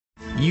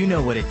You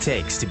know what it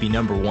takes to be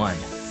number one.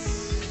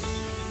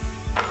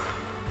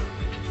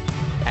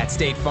 At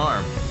State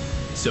Farm,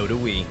 so do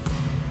we.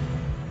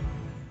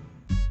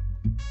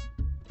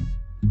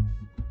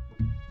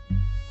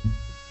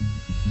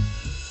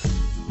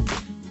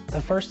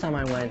 The first time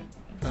I went,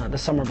 the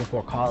summer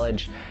before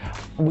college,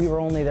 we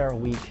were only there a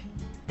week,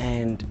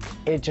 and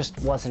it just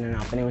wasn't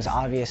enough, and it was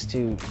obvious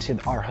to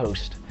our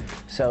host.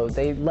 So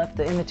they left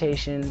the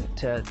invitation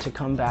to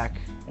come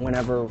back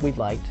whenever we'd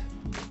liked.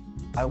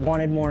 I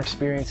wanted more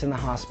experience in the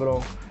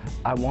hospital.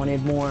 I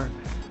wanted more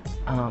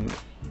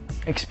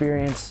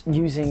experience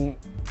using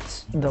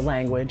the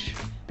language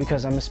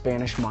because I'm a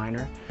Spanish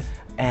minor,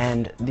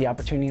 and the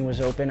opportunity was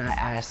open. I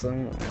asked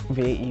them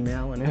via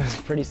email, and it was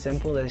pretty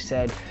simple. They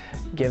said,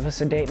 give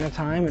us a date and a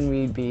time and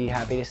we'd be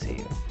happy to see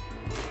you.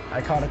 I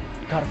caught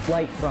a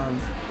flight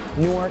from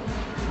Newark,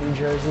 New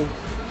Jersey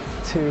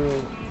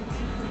to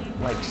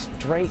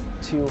straight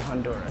to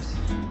Honduras.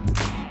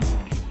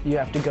 You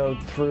have to go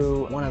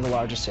through one of the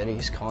largest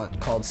cities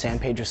called San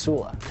Pedro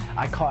Sula.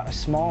 I caught a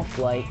small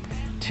flight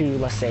to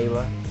La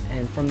Ceiba,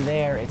 and from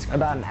there it's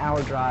about an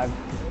hour drive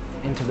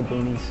into the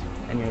boonies,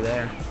 and you're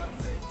there.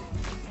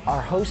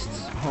 Our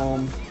host's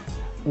home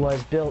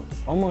was built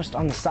almost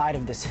on the side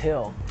of this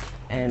hill,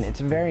 and it's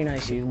very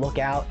nice. You look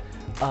out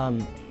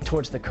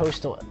towards the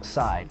coastal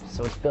side,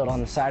 so it's built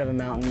on the side of a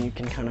mountain. You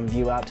can kind of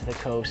view out to the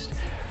coast,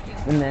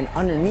 and then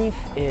underneath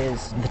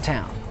is the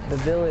town. The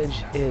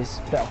village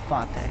is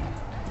Belfate,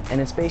 and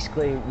it's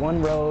basically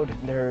one road.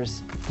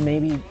 There's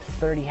maybe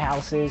 30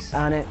 houses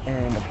on it,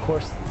 and of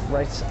course,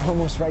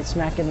 almost right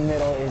smack in the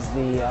middle is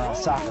the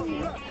soccer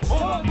field.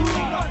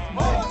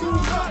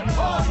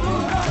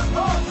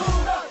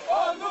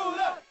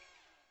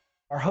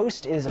 Our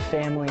host is a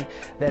family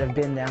that have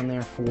been down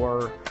there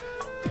for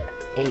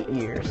 8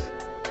 years,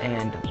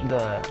 and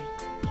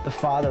the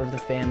father of the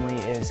family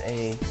is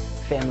a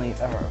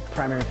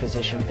primary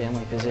physician,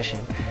 family physician,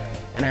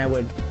 and I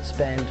would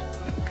spend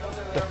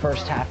the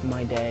first half of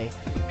my day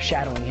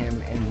shadowing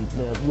him in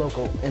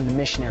the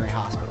missionary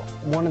hospital.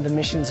 One of the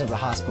missions of the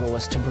hospital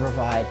was to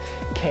provide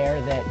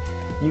care that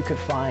you could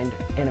find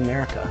in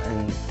America,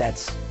 and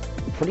that's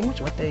pretty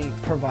much what they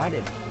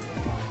provided.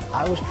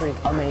 I was pretty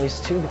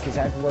amazed too, because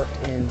I've worked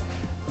in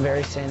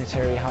very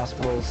sanitary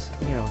hospitals,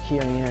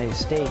 here in the United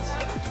States,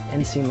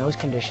 and seen those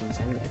conditions,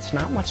 and it's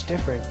not much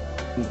different.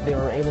 They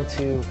were able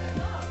to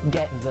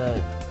get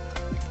the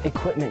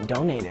equipment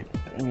donated.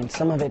 I mean,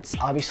 some of it's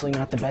obviously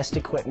not the best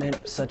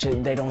equipment, such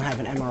as they don't have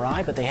an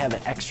MRI, but they have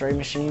an X-ray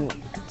machine.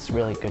 It's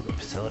really good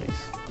facilities.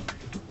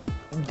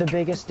 The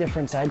biggest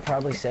difference I'd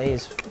probably say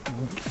is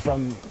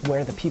from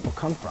where the people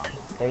come from.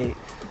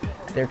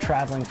 They're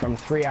traveling from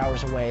 3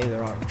 hours away.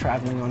 They're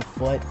traveling on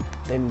foot.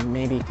 They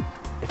maybe,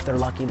 if they're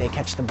lucky, they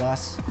catch the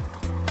bus.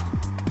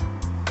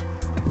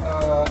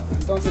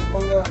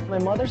 My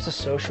mother's a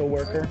social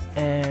worker,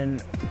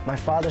 and my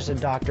father's a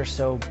doctor,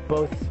 so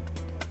both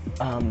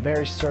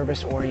very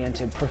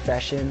service-oriented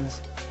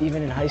professions.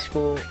 Even in high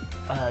school,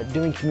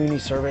 doing community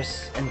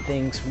service and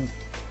things,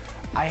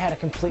 I had a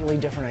completely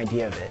different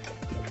idea of it.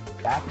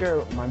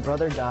 After my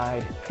brother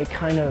died, it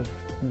kind of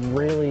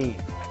really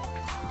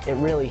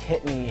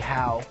hit me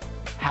how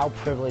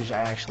privileged I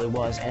actually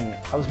was, and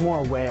I was more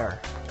aware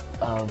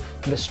of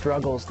the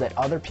struggles that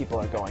other people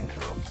are going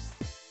through.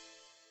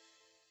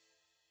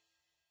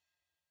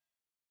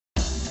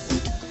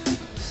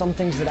 Some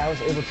things that I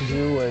was able to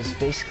do was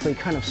basically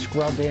kind of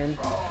scrub in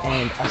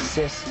and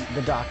assist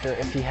the doctor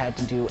if he had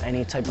to do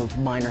any type of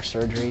minor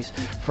surgeries.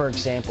 For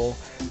example,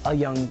 a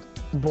young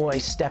boy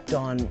stepped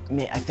on,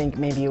 I think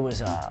maybe it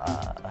was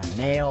a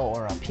nail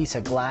or a piece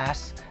of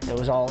glass that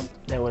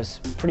was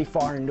pretty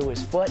far into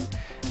his foot,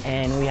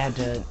 and we had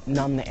to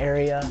numb the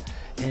area,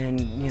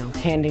 and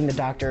handing the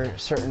doctor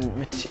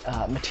certain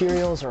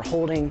materials or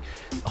holding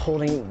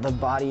the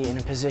body in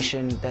a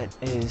position that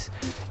is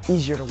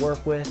easier to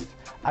work with.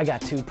 I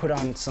got to put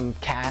on some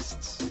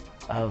casts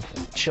of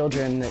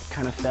children that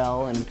kind of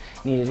fell and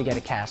needed to get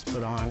a cast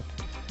put on.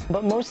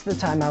 But most of the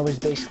time I was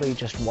basically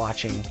just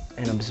watching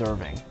and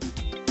observing.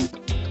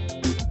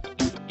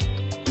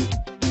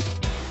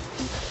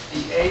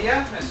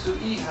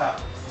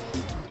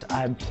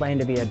 I plan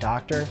to be a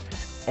doctor,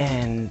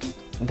 and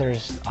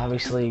there's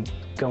obviously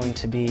going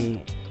to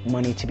be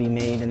money to be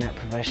made in that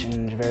profession,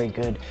 and a very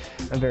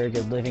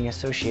good living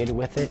associated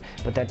with it,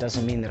 but that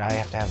doesn't mean that I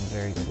have to have a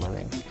very good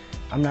living.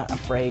 I'm not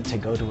afraid to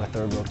go to a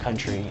third world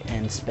country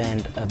and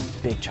spend a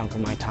big chunk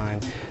of my time,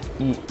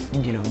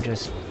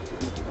 just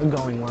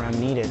going where I'm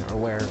needed or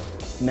where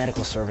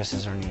medical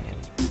services are needed.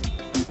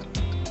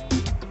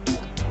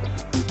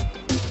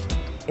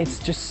 It's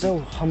just so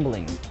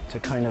humbling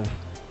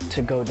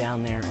to go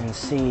down there and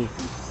see.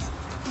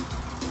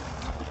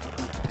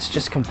 It's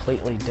just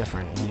completely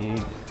different.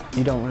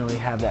 You don't really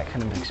have that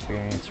kind of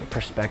experience or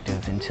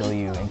perspective until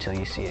you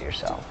see it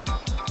yourself.